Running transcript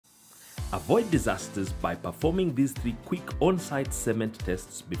Avoid disasters by performing these 3 quick on-site cement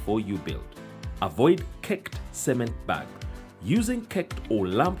tests before you build. Avoid caked cement bag. Using caked or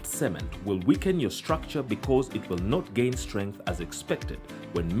lumped cement will weaken your structure because it will not gain strength as expected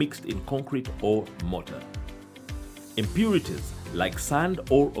when mixed in concrete or mortar. Impurities like sand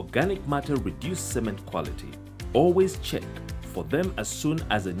or organic matter reduce cement quality. Always check for them as soon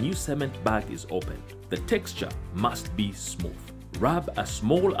as a new cement bag is opened. The texture must be smooth. Rub a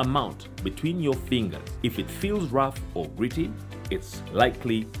small amount between your fingers. If it feels rough or gritty, it's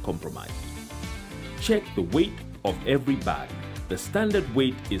likely compromised. Check the weight of every bag. The standard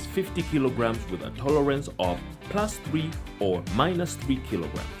weight is 50 kilograms with a tolerance of +3 or -3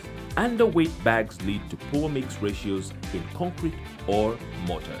 kilograms. Underweight bags lead to poor mix ratios in concrete or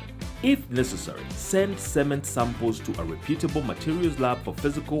mortar. If necessary, send cement samples to a reputable materials lab for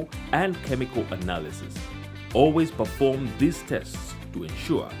physical and chemical analysis. Always perform these tests to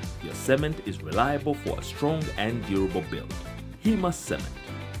ensure your cement is reliable for a strong and durable build. Hima Cement,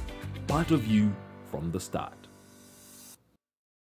 part of you from the start.